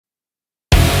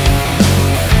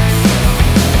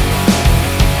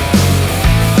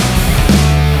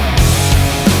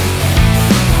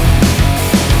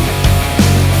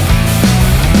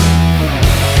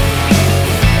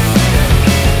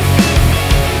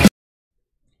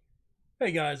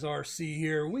Hey guys, RC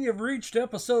here. We have reached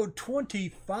episode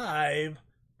 25,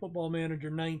 Football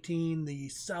Manager 19, the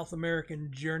South American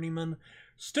Journeyman.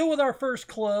 Still with our first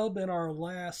club in our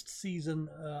last season,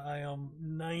 I am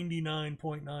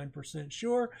 99.9%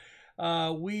 sure.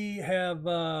 We have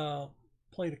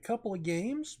played a couple of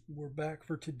games. We're back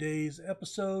for today's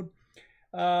episode.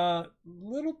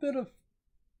 Little bit of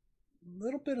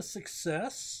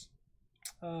success.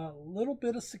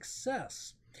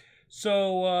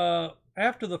 So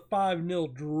after the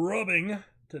 5-0 drubbing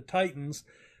to Titans,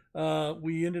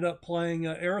 we ended up playing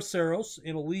Araceros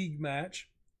in a league match.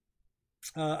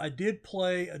 I did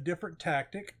play a different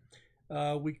tactic.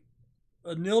 A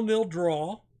 0-0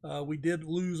 draw. We did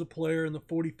lose a player in the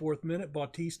 44th minute.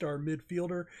 Bautista, our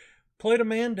midfielder, played a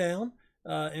man down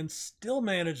and still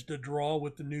managed to draw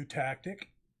with the new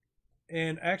tactic.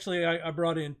 And actually, I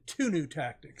brought in two new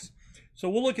tactics. So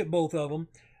we'll look at both of them.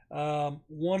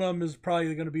 One of them is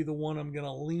probably going to be the one I'm going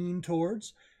to lean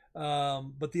towards.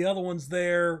 But the other one's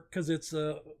there because it's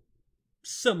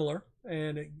similar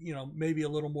and, maybe a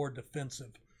little more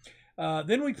defensive.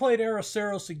 Then we played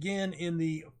Araceros again in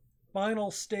the final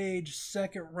stage,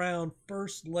 second round,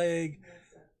 first leg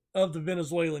of the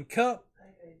Venezuelan Cup.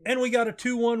 And we got a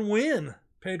 2-1 win.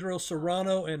 Pedro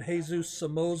Serrano and Jesus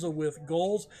Somoza with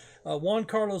goals. Juan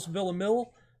Carlos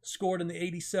Villamil scored in the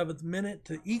 87th minute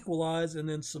to equalize, and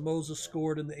then Somoza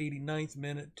scored in the 89th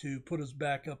minute to put us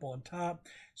back up on top.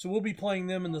 So we'll be playing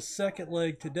them in the second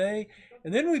leg today.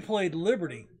 And then we played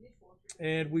Liberty,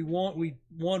 and we won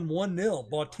 1-0.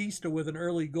 Bautista with an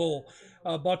early goal.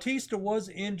 Bautista was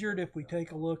injured. If we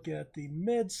take a look at the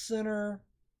med center,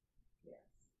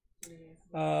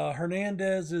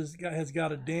 Hernandez has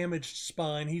got a damaged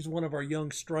spine. He's one of our young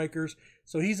strikers,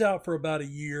 so he's out for about a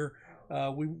year.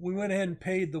 We went ahead and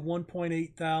paid the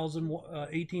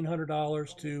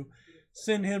 $1,800 to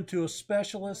send him to a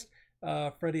specialist.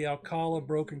 Freddie Alcala,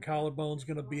 broken collarbone, is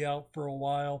going to be out for a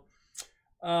while.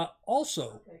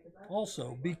 Also,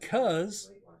 because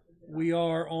we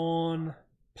are on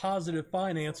positive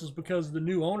finances because the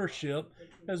new ownership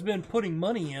has been putting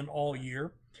money in all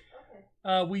year,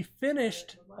 we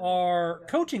finished our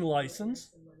coaching license.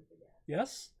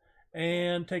 Yes,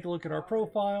 and take a look at our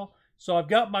profile. So I've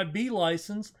got my B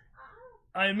license.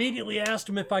 I immediately asked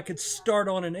them if I could start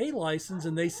on an A license,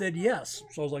 and they said yes.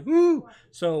 So I was like, woo!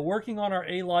 So working on our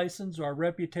A license, our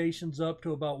reputation's up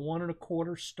to about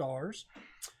 1.25 stars.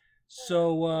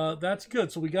 So that's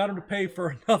good. So we got them to pay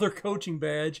for another coaching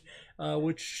badge,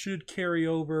 which should carry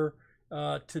over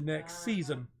to next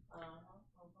season.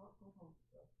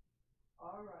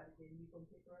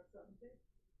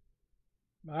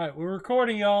 All right, we're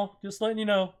recording, y'all. Just letting you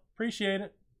know. Appreciate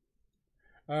it.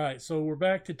 All right, so we're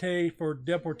back today for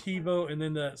Deportivo and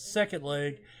then the second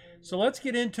leg. So let's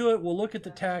get into it. We'll look at the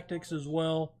tactics as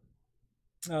well.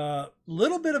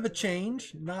 Little bit of a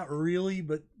change. Not really,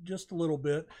 but just a little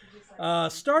bit.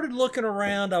 Started looking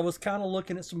around. I was kind of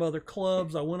looking at some other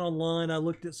clubs. I went online. I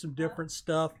looked at some different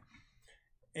stuff.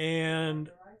 And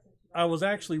I was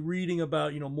actually reading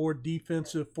about, more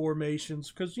defensive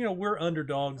formations because, we're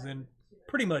underdogs in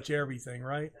pretty much everything,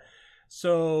 right?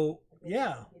 So,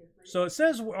 yeah. So it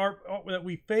says that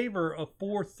we favor a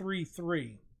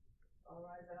 4-3-3.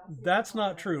 That's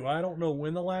not true. I don't know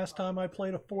when the last time I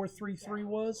played a 4-3-3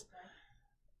 was.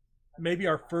 Maybe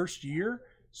our first year.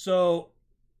 So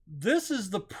this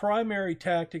is the primary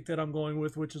tactic that I'm going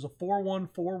with, which is a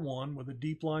 4-1-4-1 with a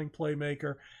deep lying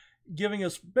playmaker, giving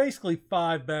us basically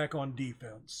 5 back on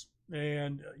defense.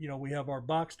 And, we have our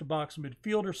box-to-box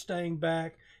midfielder staying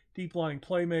back, deep lying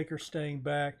playmaker staying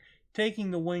back,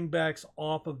 taking the wing backs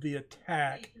off of the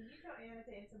attack.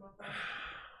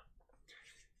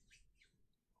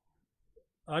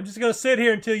 I'm just going to sit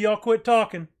here until y'all quit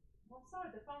talking.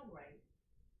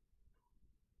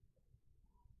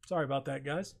 Sorry about that,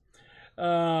 guys.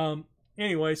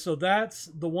 Anyway, so that's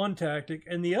the one tactic.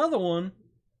 And the other one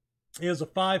is a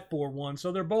 5-4-1.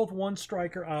 So they're both one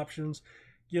striker options,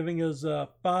 giving us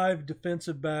 5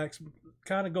 defensive backs,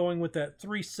 kind of going with that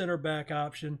 3 center back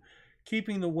option,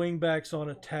 keeping the wing backs on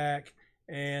attack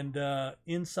and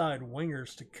inside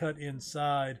wingers to cut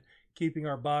inside, keeping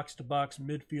our box-to-box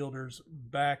midfielders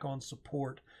back on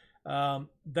support. I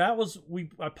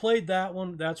played that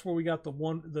one. That's where we got the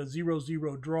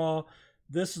 0-0 draw.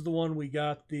 This is the one we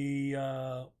got the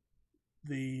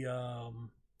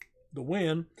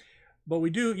win. But we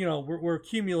do, we're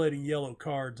accumulating yellow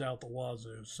cards out the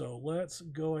wazoo. So let's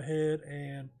go ahead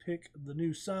and pick the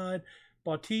new side.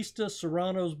 Bautista,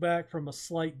 Serrano's back from a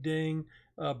slight ding.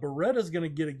 Beretta's going to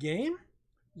get a game.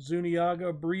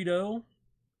 Zuniaga, Brito,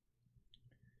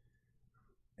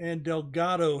 and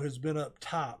Delgado has been up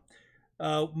top.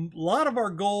 A lot of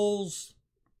our goals,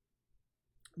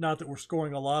 not that we're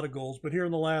scoring a lot of goals, but here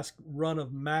in the last run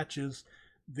of matches,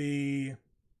 the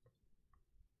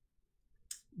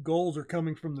goals are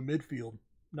coming from the midfield,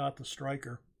 not the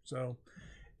striker. So,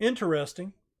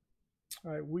 interesting.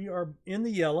 All right, we are in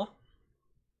the yellow.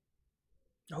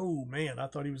 Oh, man, I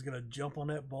thought he was going to jump on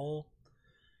that ball.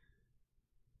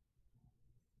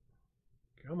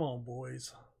 Come on,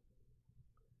 boys.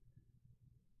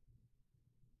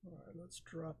 All right, let's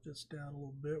drop this down a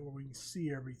little bit where we can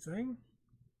see everything.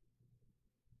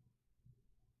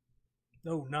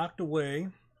 No, knocked away.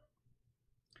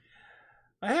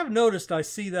 I have noticed, I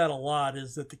see that a lot,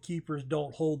 is that the keepers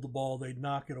don't hold the ball. They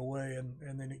knock it away,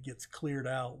 and then it gets cleared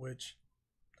out, which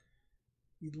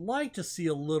you'd like to see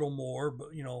a little more,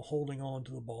 but, you know, holding on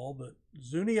to the ball. But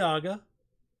Zuniaga,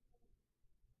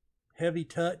 heavy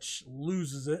touch,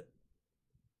 loses it.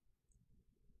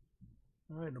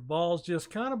 All right, the ball's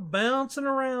just kind of bouncing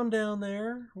around down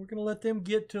there. We're going to let them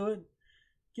get to it.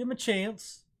 Give them a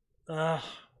chance.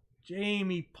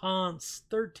 Jamie Ponce,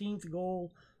 13th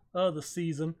goal of the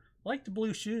season. Like the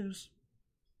blue shoes.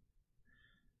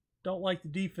 Don't like the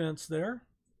defense there.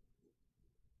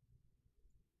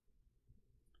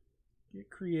 Get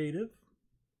creative.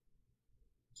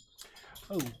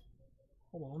 Oh,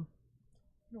 hold on.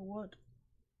 You know what?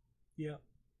 Yeah.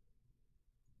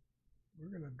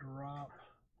 We're going to drop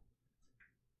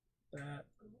that.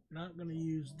 Not going to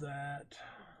use that.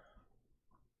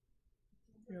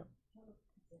 Yep.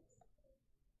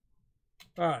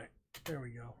 All right. There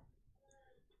we go.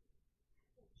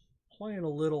 Playing a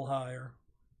little higher.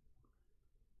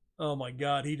 Oh my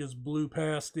God, he just blew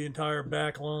past the entire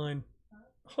back line.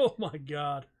 Oh my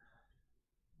God.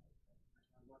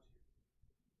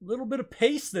 A little bit of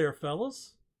pace there,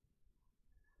 fellas.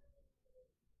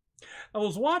 I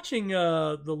was watching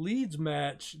the Leeds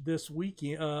match this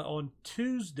weekend on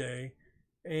Tuesday,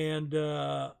 and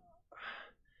I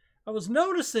was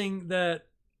noticing that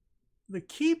the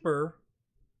keeper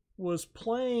was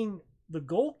playing the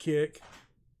goal kick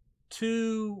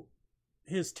to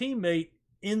his teammate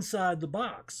inside the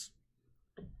box.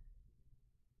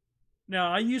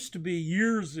 Now, I used to be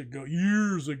years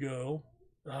ago.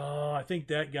 Oh, I think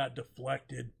that got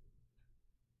deflected.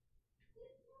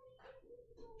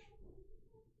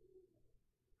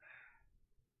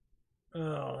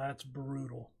 Oh, that's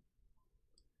brutal.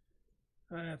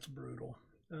 That's brutal.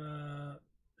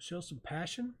 Show some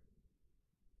passion.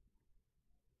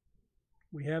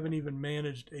 We haven't even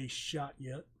managed a shot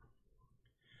yet.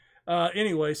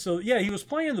 Anyway, so yeah, he was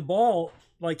playing the ball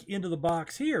like into the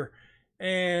box here,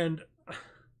 and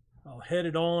I'll head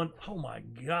it on. Oh my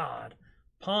God.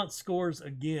 Ponce scores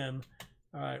again.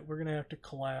 All right, we're going to have to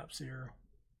collapse here.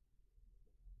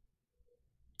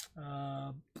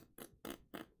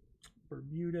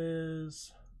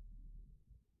 Bermudez.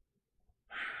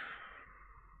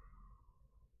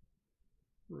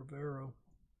 Rivero.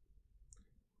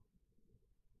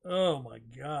 Oh my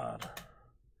God.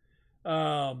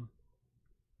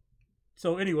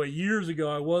 So anyway, years ago,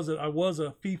 I was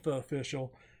a FIFA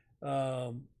official,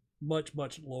 much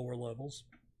lower levels,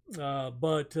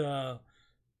 but I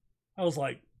was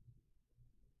like,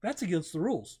 that's against the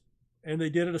rules. And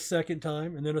they did it a second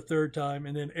time, and then a third time,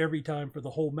 and then every time for the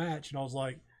whole match. And I was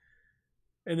like,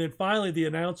 and then finally the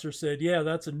announcer said, yeah,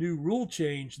 that's a new rule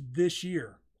change this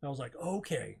year. I was like,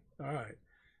 okay, all right.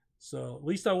 So at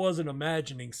least I wasn't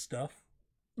imagining stuff.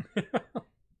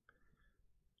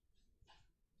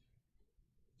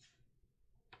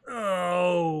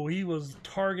 Oh, he was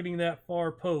targeting that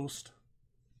far post.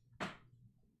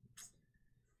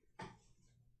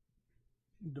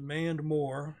 Demand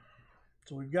more.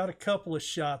 So we've got a couple of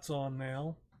shots on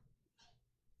now.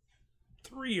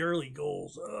 3 early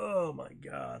goals. Oh my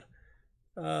God.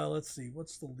 Let's see.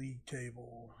 What's the league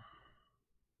table?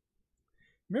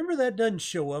 Remember that doesn't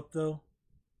show up though.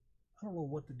 I don't know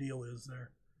what the deal is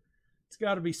there. It's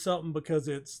got to be something because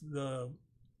it's the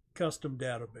custom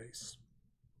database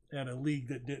and a league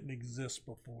that didn't exist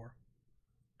before.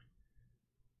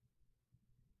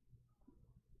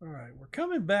 All right, we're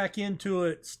coming back into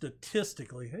it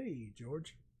statistically. Hey,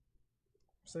 George.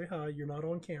 Say hi. You're not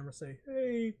on camera. Say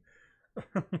hey.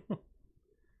 All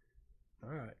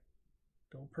right.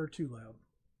 Don't purr too loud.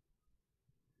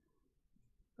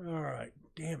 All right.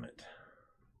 Damn it.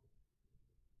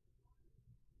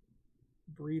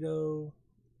 Burrito.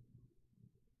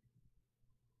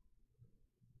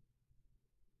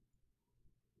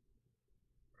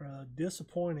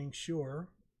 Disappointing, sure.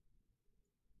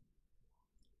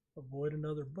 Avoid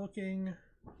another booking.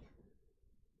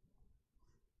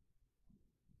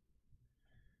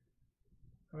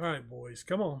 All right, boys,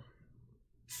 come on.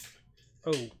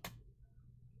 Oh,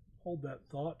 hold that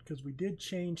thought, because we did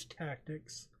change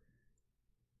tactics.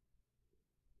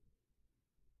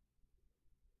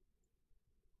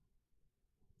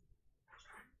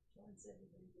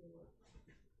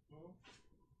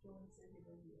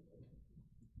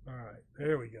 All right,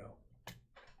 there we go.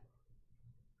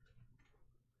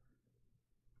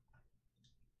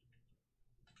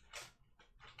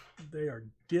 They are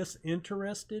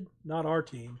disinterested, not our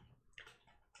team.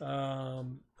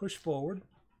 Push forward.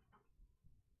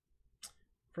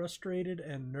 Frustrated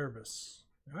and nervous.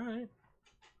 All right.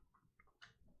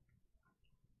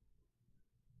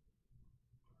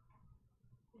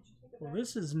 Well,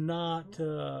 this is not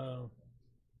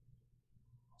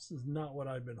what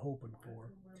I've been hoping for.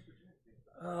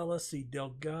 Let's see,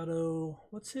 Delgado.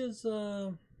 What's his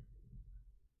 10?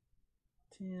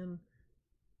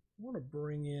 I want to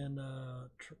bring in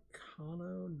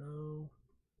Tricano. No.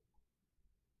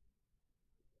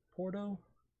 Porto.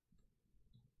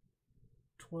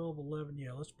 12, 11.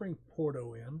 Yeah, let's bring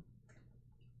Porto in.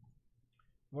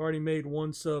 I've already made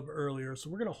one sub earlier, so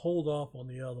we're going to hold off on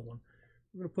the other one.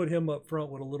 We're going to put him up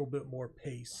front with a little bit more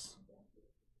pace.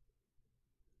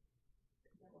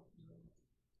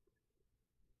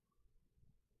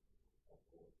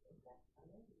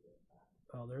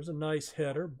 Oh, there's a nice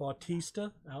header.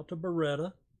 Bautista out to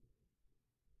Beretta.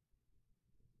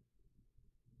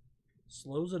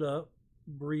 Slows it up.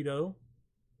 Brito.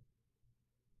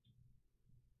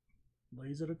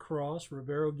 Lays it across.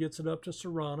 Rivero gets it up to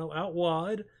Serrano. Out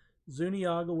wide.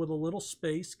 Zuniaga with a little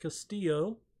space.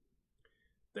 Castillo.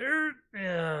 There.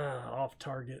 Off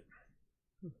target.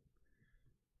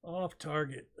 Off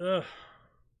target. Ugh.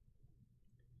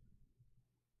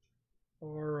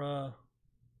 Or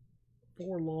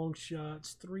 4 long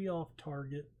shots, 3 off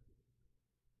target.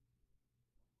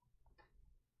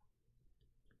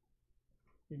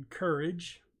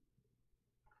 Encourage.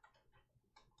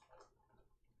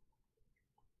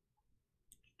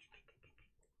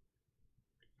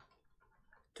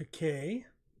 Takei.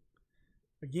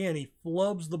 Again, he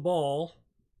flubs the ball.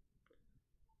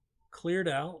 Cleared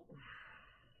out.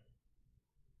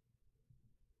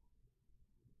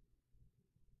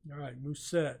 All right,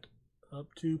 Musette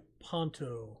up to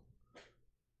Ponto.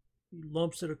 He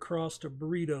lumps it across to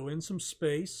Brito in some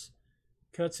space.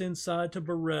 Cuts inside to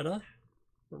Beretta.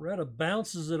 Beretta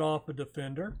bounces it off a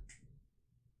defender.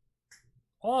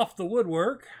 Off the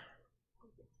woodwork.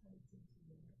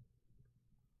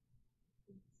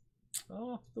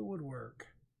 Off the woodwork.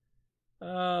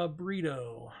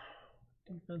 Brito.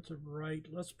 Defensive right.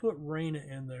 Let's put Reyna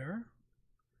in there.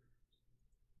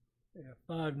 Yeah,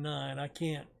 5'9". I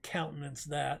can't countenance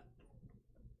that.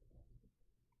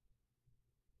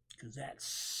 Because that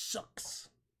sucks.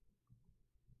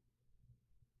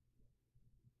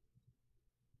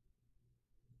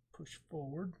 Push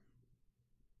forward.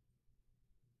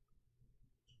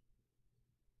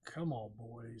 Come on,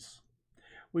 boys.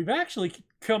 We've actually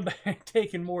come back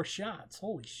taking more shots.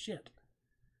 Holy shit.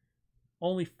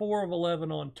 Only 4 of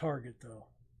 11 on target, though.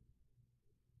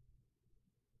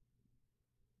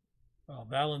 Oh,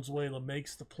 Valenzuela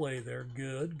makes the play there.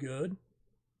 Good, good.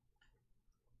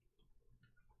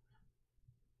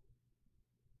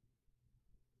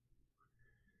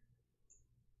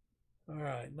 All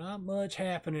right, not much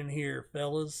happening here,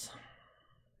 fellas.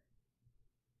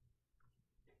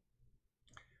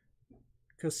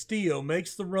 Castillo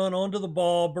makes the run onto the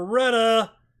ball.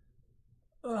 Beretta.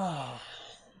 Oh.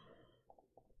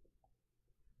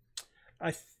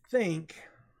 I think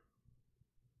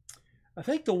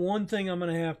the one thing I'm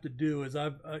going to have to do is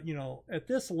at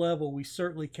this level, we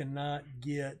certainly cannot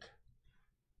get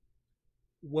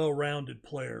well-rounded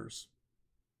players.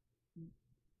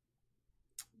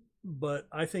 But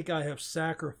I think I have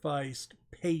sacrificed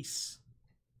pace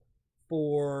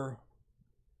for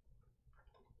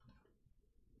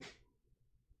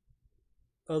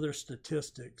other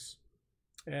statistics.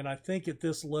 And I think at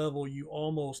this level, you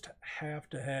almost have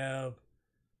to have,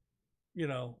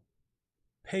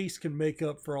 pace can make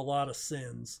up for a lot of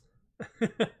sins.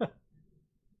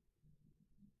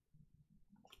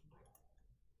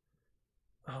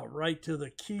 Oh, right to the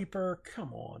keeper.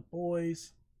 Come on,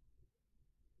 boys.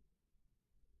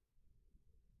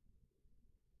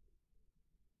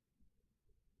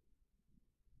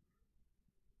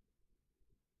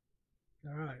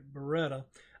 All right, Beretta.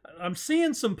 I'm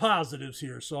seeing some positives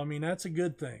here, so, I mean, that's a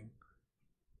good thing.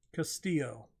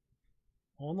 Castillo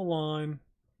on the line.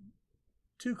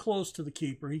 Too close to the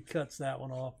keeper. He cuts that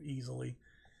one off easily.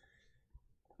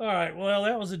 All right, well,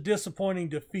 that was a disappointing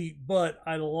defeat, but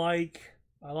I like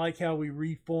how we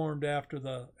reformed after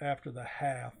the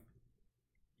half.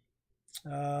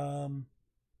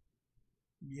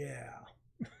 Yeah.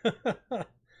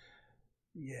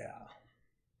 Yeah.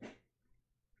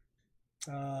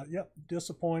 Yep,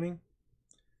 disappointing.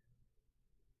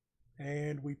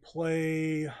 And we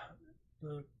play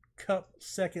the Cup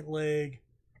second leg.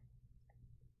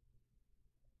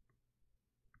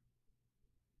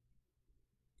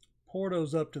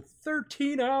 Porto's up to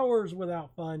 13 hours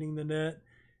without finding the net.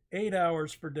 8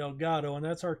 hours for Delgado, and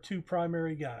that's our two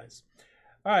primary guys.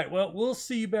 All right, well, we'll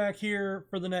see you back here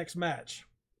for the next match.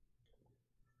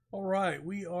 All right,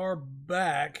 we are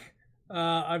back.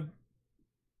 I've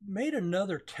made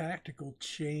another tactical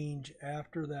change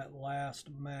after that last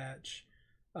match.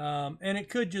 And it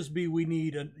could just be we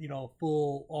need a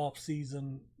full off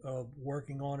season of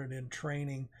working on it in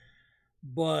training.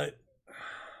 But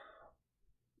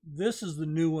this is the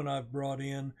new one I've brought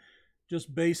in.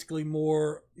 Just basically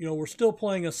more, we're still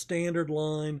playing a standard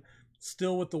line,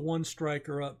 still with the one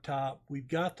striker up top. We've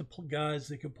got the guys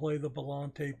that can play the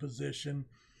volante position.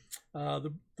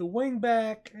 The wing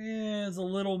back is a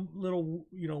little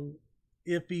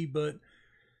iffy, but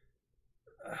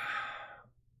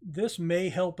this may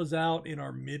help us out in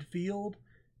our midfield,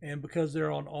 and because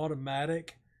they're on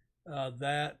automatic,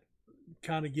 that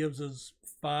kind of gives us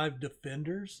 5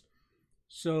 defenders.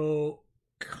 So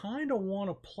kind of want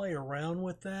to play around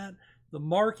with that. The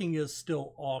marking is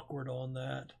still awkward on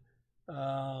that.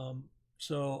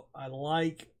 So I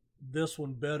like this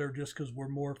one better just because we're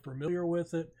more familiar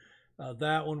with it.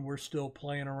 That one we're still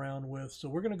playing around with. So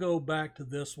we're going to go back to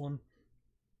this one.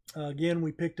 Again,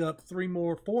 we picked up 4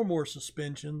 more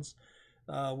suspensions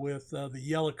with the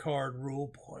yellow card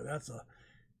rule. Boy, that's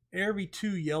every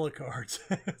 2 yellow cards.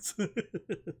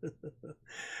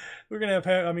 We're gonna have.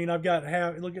 I mean, I've got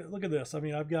half. Look at this. I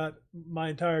mean, I've got my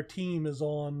entire team is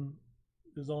on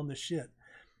the shit.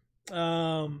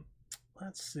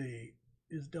 Let's see.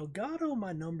 Is Delgado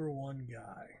my number 1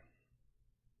 guy?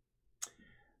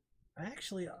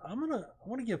 Actually, I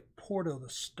want to give Porto the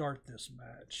start this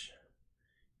match.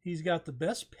 He's got the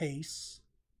best pace.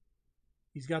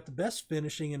 He's got the best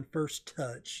finishing and first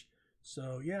touch.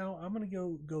 So, yeah, I'm going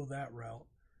to go that route.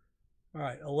 All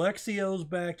right, Alexio's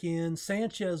back in.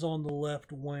 Sanchez on the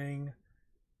left wing.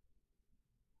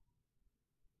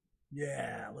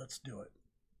 Yeah, let's do it.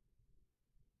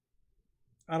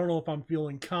 I don't know if I'm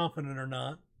feeling confident or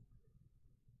not.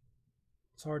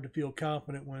 It's hard to feel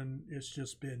confident when it's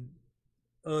just been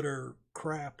utter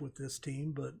crap with this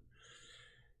team, but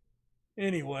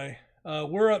anyway,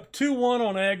 we're up 2-1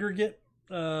 on aggregate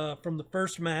from the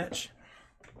first match.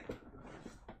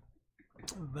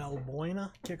 Valbuena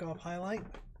kickoff highlight.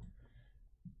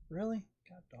 Really?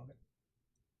 God dog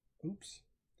it. Oops.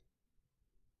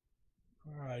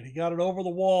 All right, he got it over the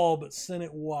wall but sent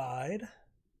it wide.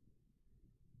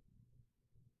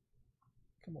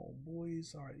 Come on,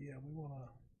 boys. All right, yeah, we want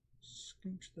to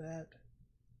scooch that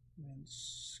and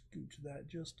scooch that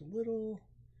just a little.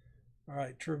 All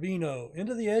right, Trevino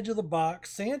into the edge of the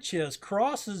box. Sanchez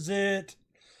crosses it.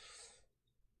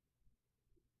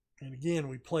 And again,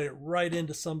 we play it right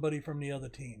into somebody from the other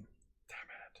team. Damn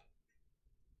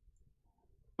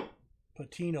it.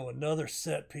 Patino, another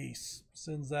set piece.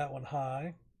 Sends that one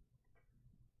high.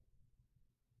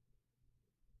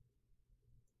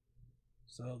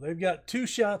 So they've got 2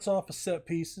 shots off of set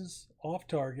pieces, off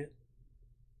target.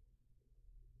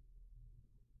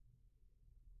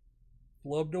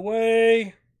 Flubbed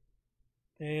away.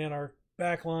 And our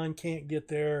back line can't get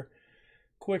there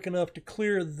quick enough to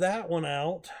clear that one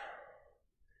out.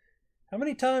 How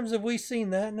many times have we seen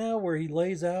that now where he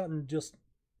lays out and just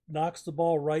knocks the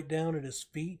ball right down at his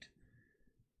feet?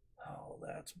 Oh,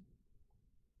 that's...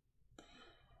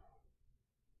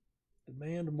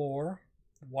 Demand more.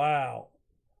 Wow.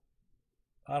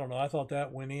 I don't know. I thought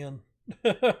that went in.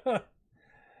 I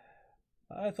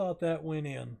thought that went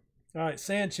in. All right,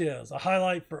 Sanchez, a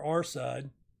highlight for our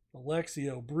side.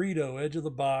 Alexio, Brito, edge of the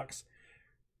box.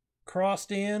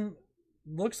 Crossed in.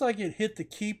 Looks like it hit the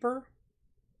keeper.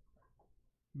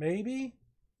 Maybe.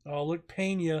 Oh, look,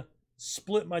 Pena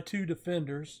split my 2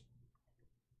 defenders.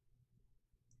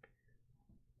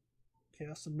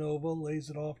 Casanova lays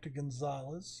it off to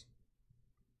Gonzalez.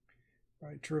 All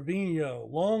right, Trevino,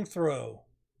 long throw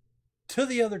to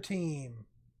the other team.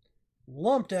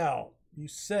 Lumped out. You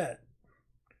set.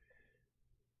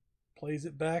 Plays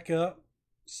it back up.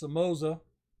 Somoza.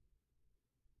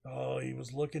 Oh, he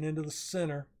was looking into the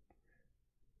center.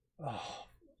 Oh,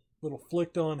 little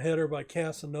flicked on header by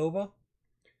Casanova.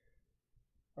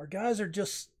 Our guys are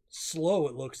just slow,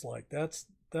 it looks like. That's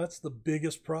the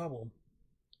biggest problem.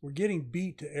 We're getting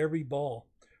beat to every ball.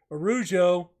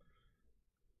 Araujo,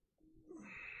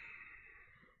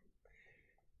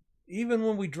 even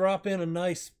when we drop in a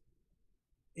nice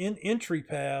in entry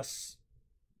pass.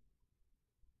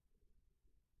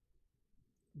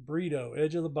 Brito,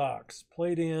 edge of the box,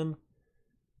 played in.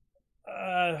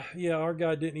 Yeah, our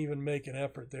guy didn't even make an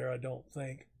effort there, I don't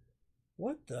think.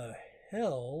 What the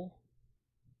hell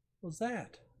was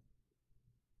that?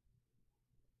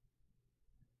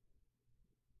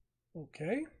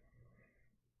 Okay.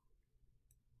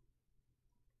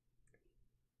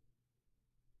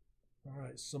 All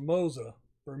right, Somoza,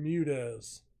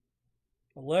 Bermudez,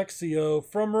 Alexio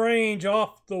from range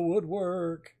off the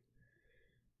woodwork.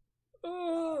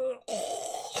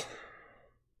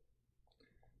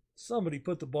 Somebody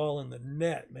put the ball in the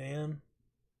net, man.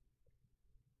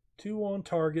 2 on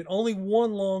target, only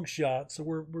 1 long shot, so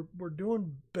we're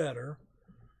doing better.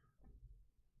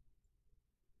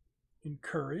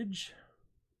 Encourage.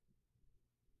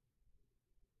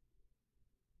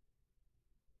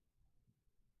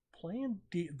 Playing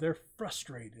deep. They're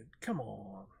frustrated. Come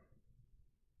on.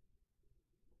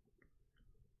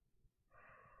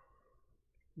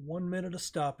 One minute of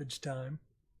stoppage time.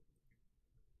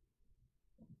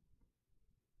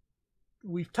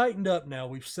 We've tightened up now.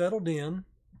 We've settled in.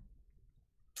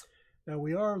 Now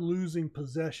we are losing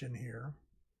possession here.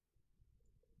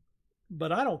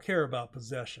 But I don't care about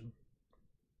possession.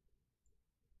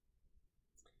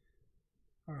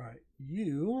 All right.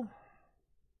 You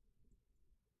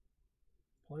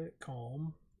play it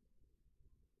calm.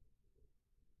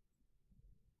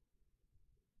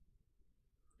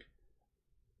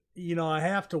 You know, I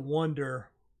have to wonder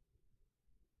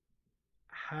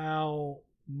how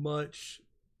much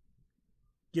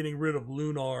getting rid of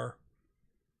Lunar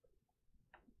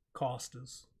cost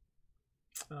us.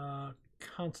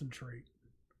 Concentrate.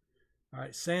 All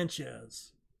right,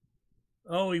 Sanchez.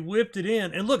 Oh, he whipped it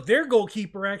in. And look, their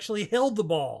goalkeeper actually held the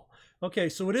ball. Okay,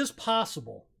 so it is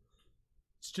possible.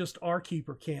 It's just our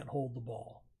keeper can't hold the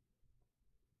ball.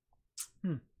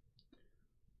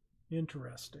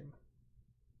 Interesting.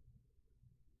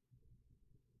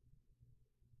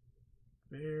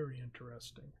 Very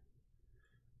interesting.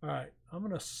 All right, I'm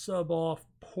going to sub off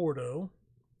Porto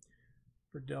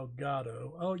for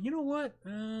Delgado. Oh, you know what?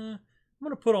 I'm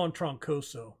going to put on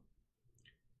Troncoso.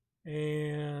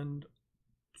 And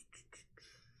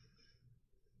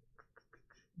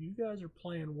you guys are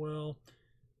playing well.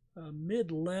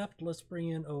 Mid left, let's bring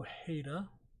in Ojeda.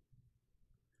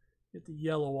 Get the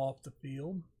yellow off the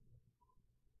field.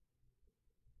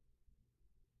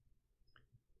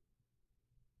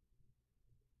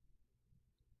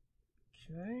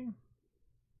 Okay.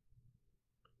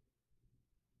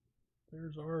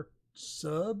 There's our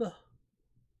sub.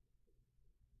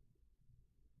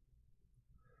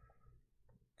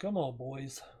 Come on,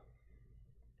 boys.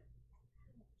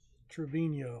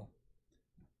 Trevino.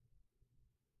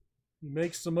 He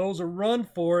makes Somoza run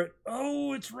for it.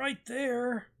 Oh, it's right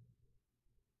there.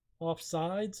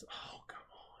 Offsides. Oh, come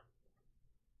on.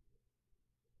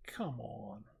 Come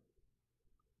on.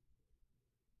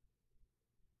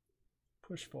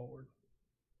 Push forward.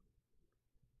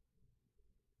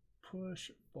 Push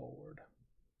forward.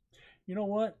 You know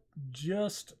what?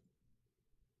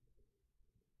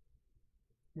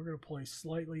 We're going to play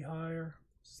slightly higher.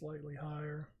 Slightly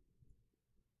higher.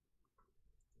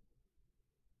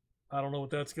 I don't know what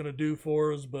that's going to do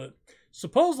for us, but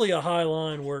supposedly a high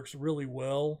line works really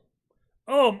well.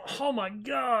 Oh my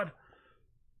God.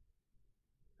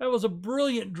 That was a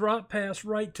brilliant drop pass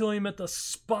right to him at the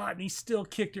spot, and he still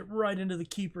kicked it right into the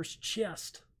keeper's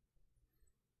chest.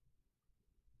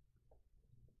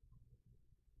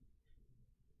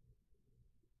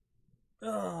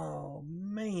 Oh,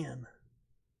 man.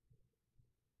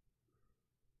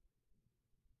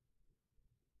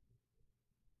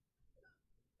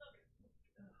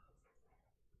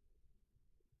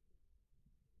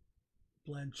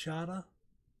 Blanchata.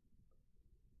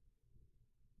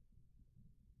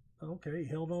 Okay,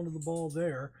 held on to the ball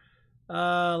there.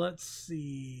 Let's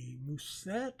see.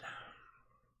 Musette.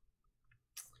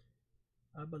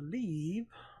 I believe.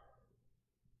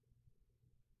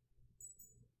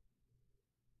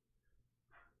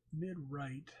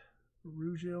 Mid-right.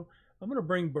 Rugio. I'm going to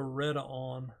bring Beretta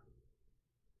on.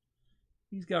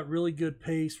 He's got really good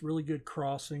pace, really good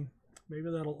crossing. Maybe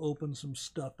that'll open some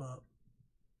stuff up.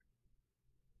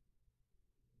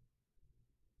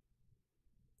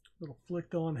 Little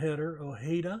flicked on header.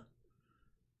 Ojeda.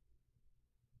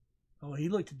 Oh, he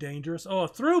looked dangerous. Oh, a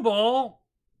through ball.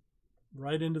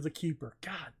 Right into the keeper.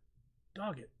 God,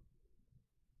 dog it.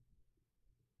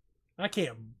 I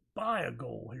can't buy a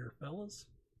goal here, fellas.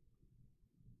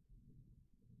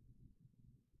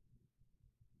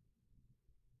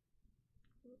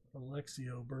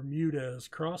 Alexio Bermudez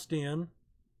crossed in.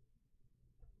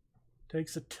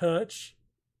 Takes a touch.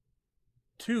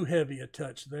 Too heavy a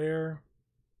touch there.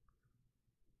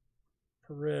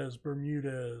 Perez,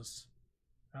 Bermudez.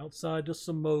 Outside to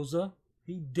Somoza.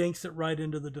 He dinks it right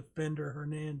into the defender,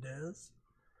 Hernandez.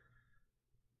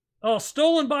 Oh,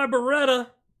 stolen by Beretta.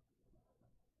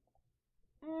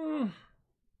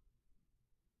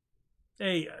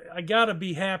 Hey, I got to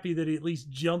be happy that he at least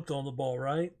jumped on the ball,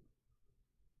 right?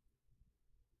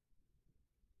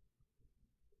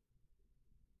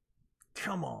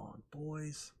 Come on,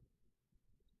 boys.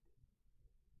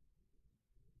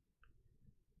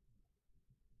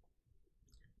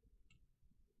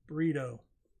 Burrito.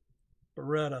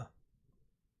 Beretta.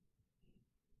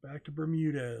 Back to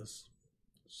Bermudez.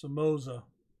 Somoza.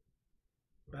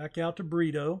 Back out to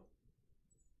Brito.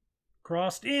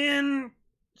 Crossed in.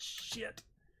 Shit.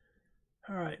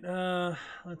 All right.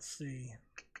 Let's see.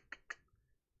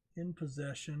 In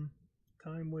possession.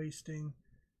 Time wasting.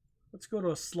 Let's go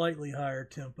to a slightly higher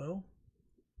tempo.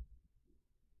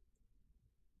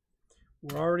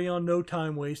 We're already on no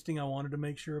time wasting. I wanted to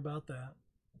make sure about that.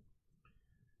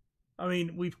 I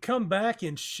mean, we've come back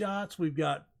in shots. We've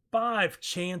got 5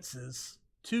 chances.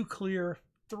 2 clear,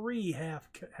 3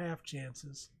 half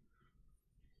chances.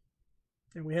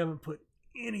 And we haven't put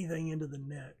anything into the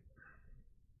net.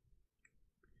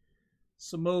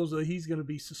 Somoza, he's going to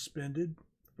be suspended.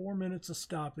 4 minutes of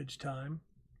stoppage time.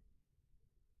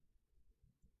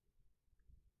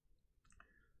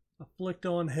 A flicked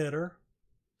on header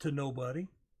to nobody.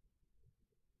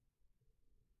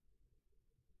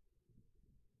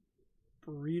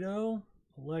 Burrito,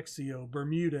 Alexio,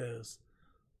 Bermudez.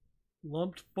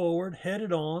 Lumped forward,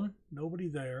 headed on. Nobody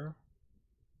there.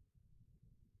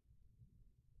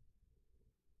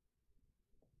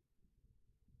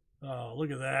 Oh, look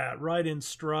at that. Right in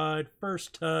stride.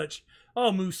 First touch.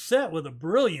 Oh, Musette with a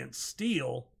brilliant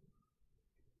steal.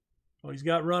 Oh, he's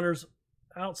got runners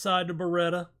outside to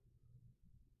Beretta.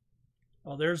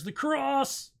 Oh, there's the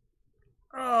cross.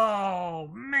 Oh,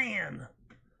 man.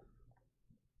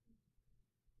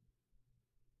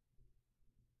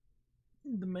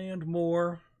 Demand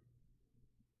more.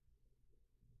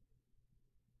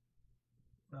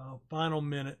 Oh, final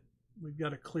minute. We've got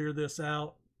to clear this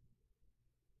out.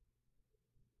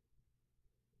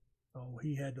 Oh,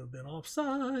 he had to have been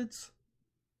offsides.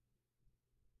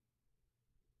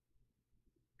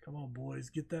 Come on, boys.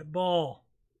 Get that ball.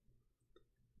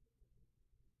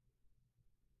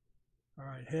 All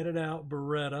right, headed out,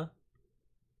 Beretta.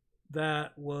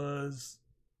 That was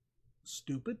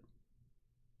stupid.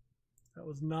 That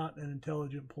was not an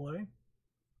intelligent play.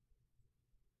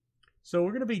 So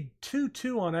we're going to be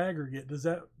 2-2 on aggregate.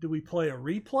 Do we play a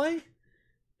replay?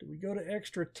 Do we go to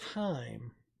extra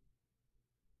time?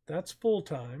 That's full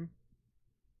time.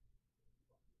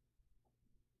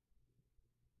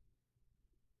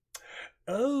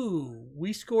 Oh,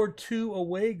 we scored 2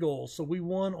 away goals, so we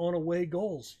won on away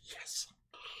goals. Yes.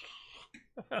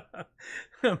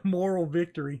 Moral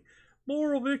victory.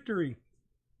 Moral victory.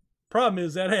 Problem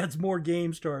is that adds more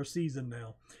games to our season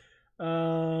now.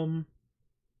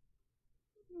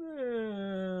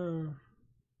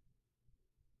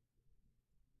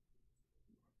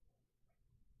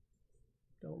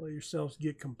 Don't let yourselves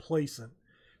get complacent.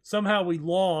 Somehow we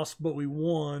lost, but we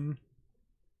won.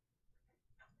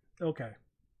 Okay.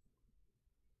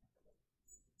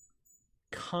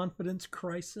 Confidence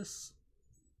crisis.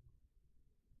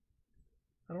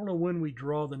 I don't know when we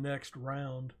draw the next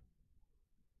round.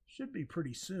 Should be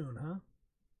pretty soon, huh?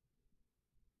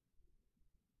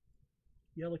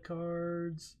 Yellow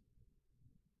cards.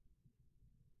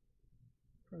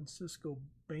 Francisco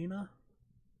Baena.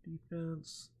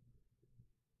 Defense.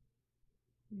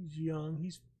 He's young.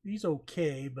 He's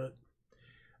okay, but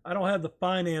I don't have the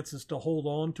finances to hold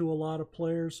on to a lot of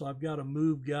players, so I've got to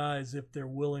move guys if they're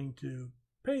willing to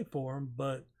pay for them,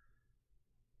 but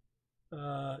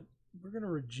we're going to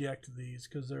reject these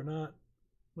because they're not,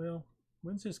 well,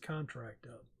 when's his contract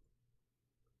up?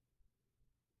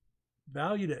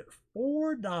 Valued at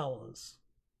 $4.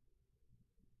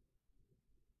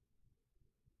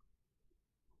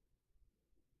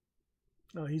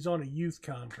 No, he's on a youth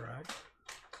contract.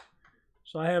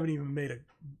 So I haven't even made an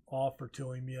offer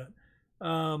to him yet.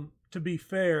 To be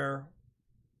fair,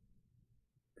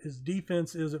 his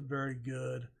defense isn't very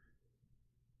good.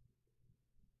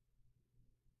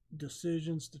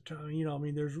 Decisions to time, I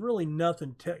mean, there's really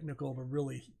nothing technical to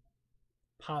really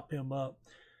pop him up.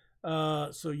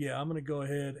 So yeah, I'm going to go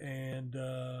ahead and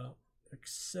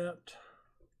accept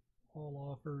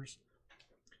all offers.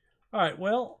 All right,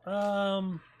 well,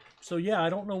 so yeah, I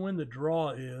don't know when the draw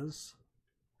is.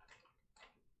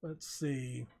 Let's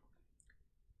see.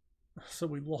 So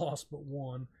we lost but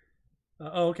won.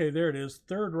 Oh, okay, there it is.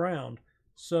 Third round.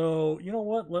 So, you know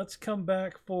what? Let's come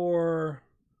back for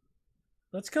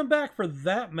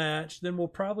that match. Then we'll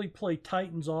probably play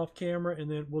Titans off camera, and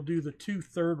then we'll do the 2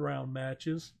 third-round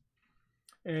matches,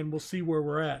 and we'll see where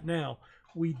we're at. Now,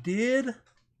 we did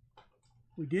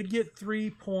get 3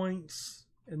 points,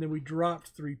 and then we dropped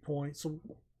 3 points. So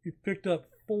we picked up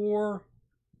 4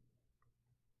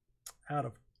 out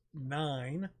of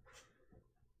 9.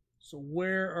 So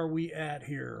where are we at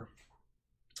here?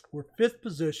 We're 5th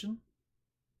position.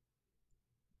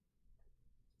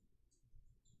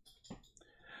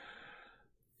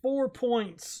 Four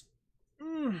points.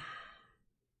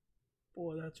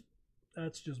 Boy,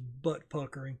 that's just butt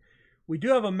puckering. We do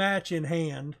have a match in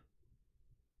hand,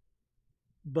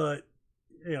 but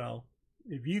you know,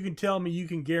 if you can tell me you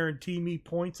can guarantee me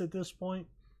points at this point,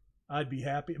 I'd be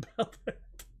happy about that.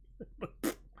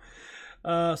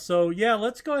 So yeah,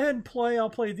 let's go ahead and play. I'll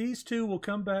play these 2. We'll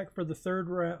come back for the third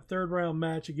round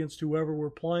match against whoever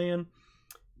we're playing.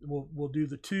 We'll do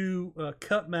the 2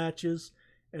 cup matches,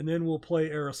 and then we'll play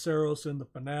Araceros in the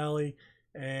finale.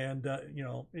 And you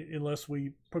know, unless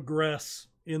we progress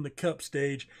in the cup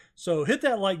stage. So hit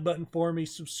that like button for me.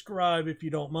 Subscribe if you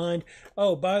don't mind.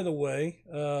 Oh, by the way,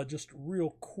 just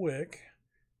real quick,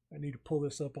 I need to pull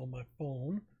this up on my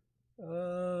phone.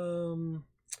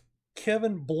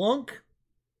 Kevin Blunk,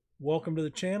 welcome to the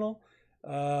channel.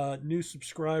 New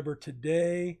subscriber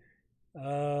today.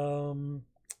 Giannis,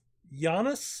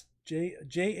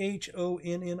 J-H-O-N-N-I-S,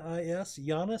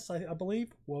 Giannis, I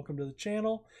believe. Welcome to the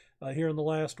channel. Here in the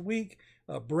last week.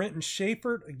 Brenton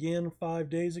Schaefert, again 5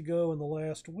 days ago in the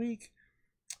last week.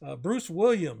 Bruce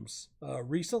Williams,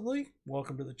 recently.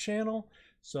 Welcome to the channel.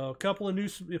 So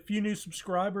a few new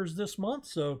subscribers this month.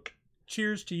 So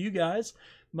cheers to you guys.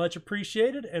 Much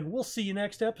appreciated, and we'll see you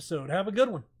next episode. Have a good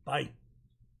one. Bye.